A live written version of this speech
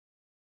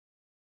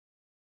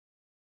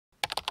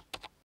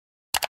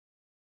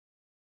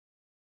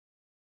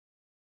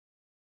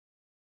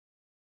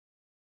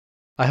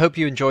I hope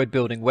you enjoyed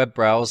building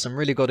WebBrowse and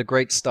really got a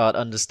great start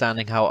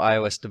understanding how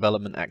iOS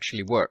development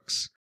actually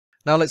works.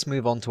 Now let's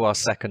move on to our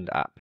second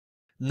app.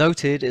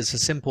 Noted is a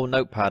simple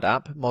notepad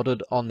app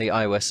modeled on the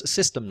iOS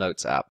System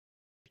Notes app.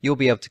 You'll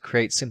be able to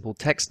create simple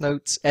text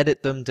notes,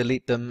 edit them,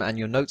 delete them, and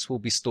your notes will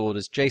be stored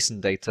as JSON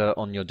data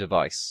on your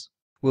device.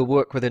 We'll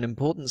work with an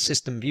important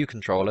system view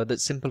controller that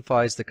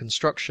simplifies the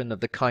construction of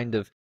the kind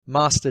of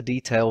master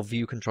detail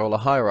view controller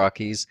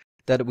hierarchies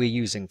that we're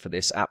using for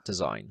this app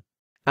design.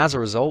 As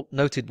a result,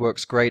 Noted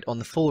works great on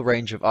the full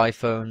range of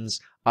iPhones,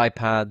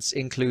 iPads,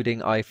 including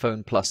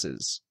iPhone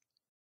Pluses.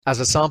 As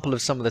a sample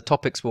of some of the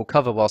topics we'll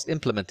cover whilst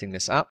implementing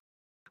this app,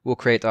 we'll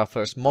create our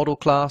first model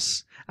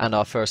class and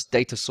our first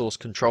data source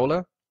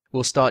controller.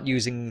 We'll start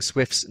using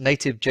Swift's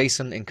native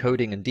JSON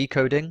encoding and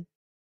decoding.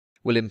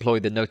 We'll employ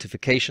the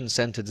notification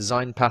center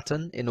design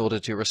pattern in order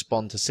to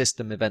respond to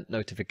system event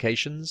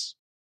notifications.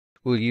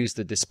 We'll use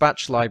the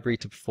dispatch library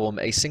to perform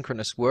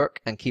asynchronous work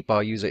and keep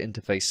our user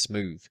interface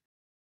smooth.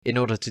 In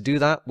order to do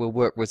that, we'll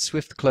work with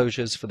Swift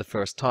closures for the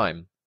first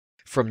time.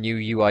 From new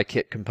UI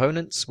kit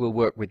components, we'll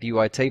work with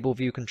UI table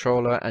view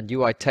controller and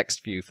UI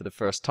text view for the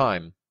first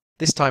time.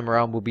 This time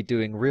around, we'll be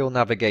doing real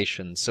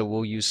navigation, so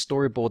we'll use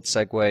storyboard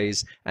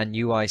segues and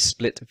UI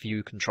split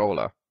view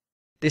controller.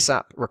 This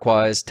app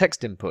requires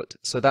text input,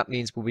 so that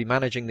means we'll be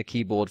managing the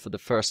keyboard for the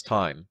first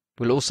time.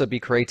 We'll also be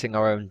creating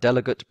our own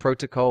delegate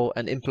protocol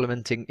and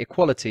implementing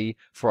equality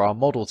for our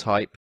model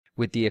type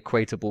with the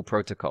equatable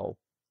protocol.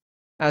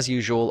 As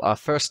usual, our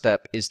first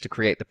step is to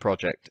create the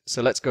project,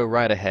 so let's go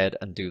right ahead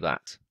and do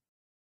that.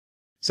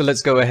 So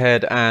let's go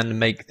ahead and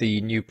make the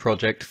new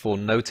project for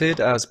Noted.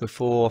 As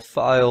before,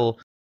 File,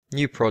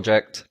 New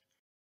Project.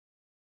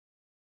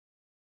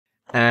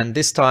 And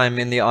this time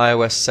in the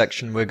iOS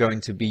section, we're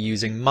going to be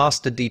using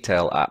Master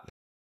Detail App.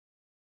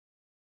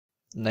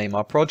 Name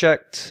our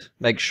project,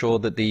 make sure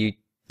that the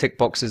tick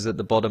boxes at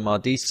the bottom are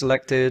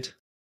deselected.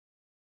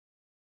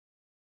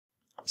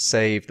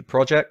 Save the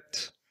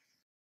project.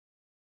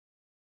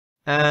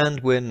 And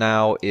we're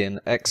now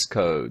in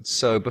Xcode.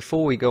 So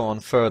before we go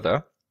on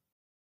further,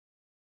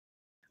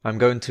 I'm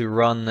going to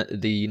run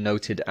the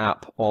Noted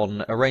app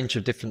on a range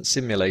of different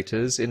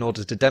simulators in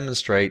order to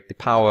demonstrate the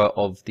power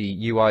of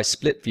the UI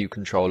split view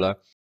controller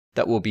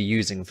that we'll be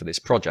using for this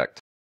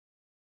project.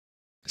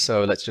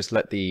 So let's just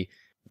let the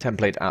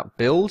template app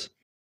build.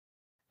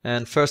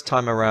 And first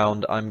time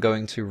around, I'm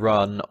going to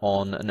run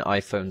on an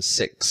iPhone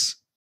 6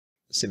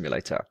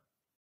 simulator.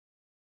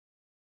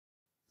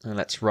 And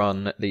let's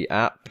run the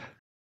app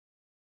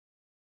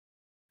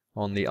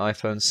on the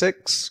iPhone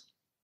 6.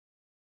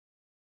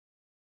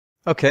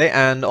 Okay,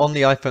 and on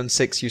the iPhone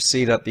 6 you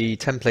see that the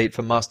template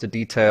for master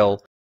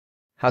detail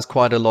has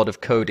quite a lot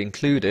of code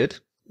included.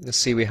 You'll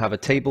see we have a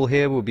table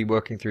here. We'll be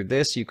working through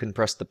this. You can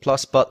press the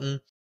plus button,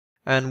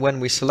 and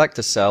when we select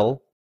a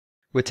cell,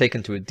 we're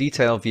taken to a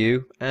detail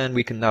view and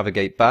we can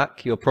navigate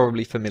back. You're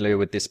probably familiar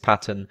with this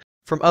pattern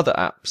from other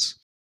apps.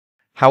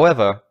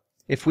 However,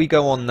 if we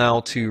go on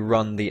now to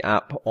run the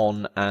app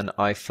on an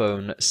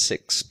iPhone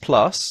 6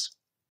 Plus,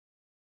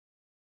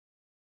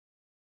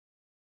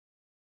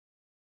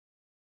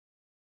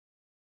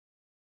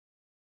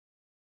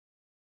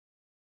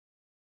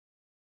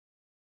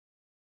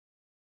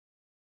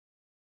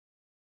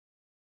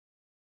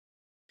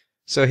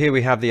 so here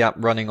we have the app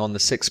running on the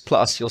 6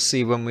 Plus. You'll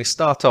see when we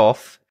start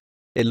off,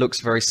 it looks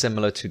very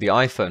similar to the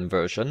iPhone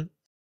version.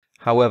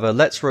 However,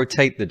 let's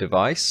rotate the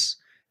device.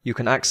 You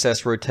can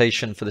access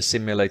rotation for the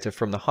simulator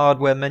from the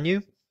hardware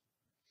menu.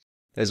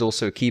 There's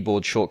also a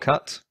keyboard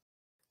shortcut.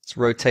 Let's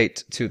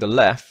rotate to the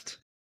left,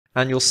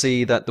 and you'll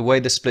see that the way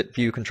the split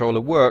view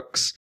controller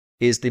works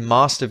is the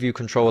master view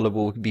controller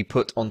will be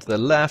put onto the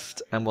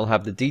left and we'll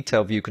have the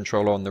detail view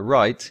controller on the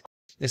right.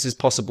 This is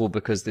possible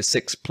because the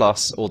 6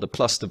 Plus or the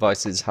Plus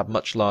devices have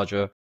much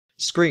larger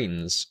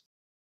screens.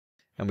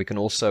 And we can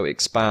also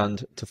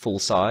expand to full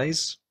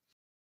size.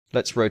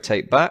 Let's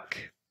rotate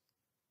back.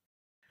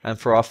 And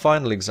for our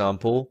final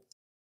example,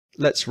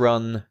 let's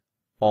run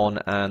on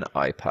an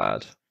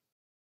iPad.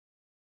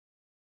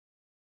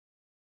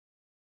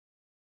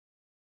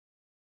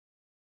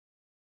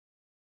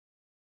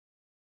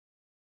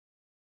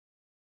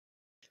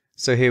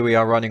 So here we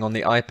are running on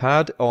the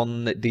iPad.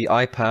 On the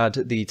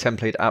iPad, the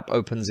template app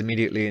opens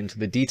immediately into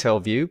the detail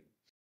view,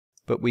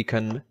 but we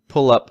can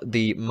pull up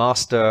the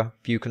master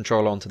view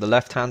controller onto the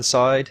left-hand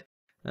side,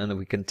 and then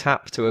we can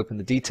tap to open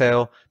the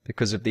detail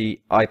because of the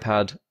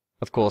iPad,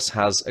 of course,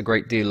 has a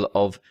great deal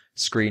of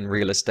screen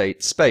real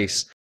estate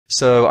space.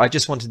 So I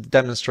just wanted to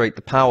demonstrate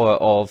the power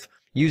of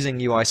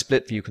using UI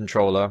split view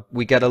controller.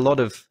 We get a lot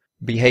of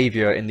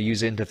behavior in the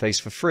user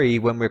interface for free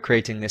when we're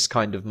creating this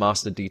kind of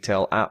master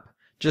detail app,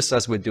 just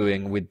as we're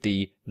doing with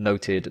the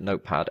Noted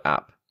Notepad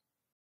app.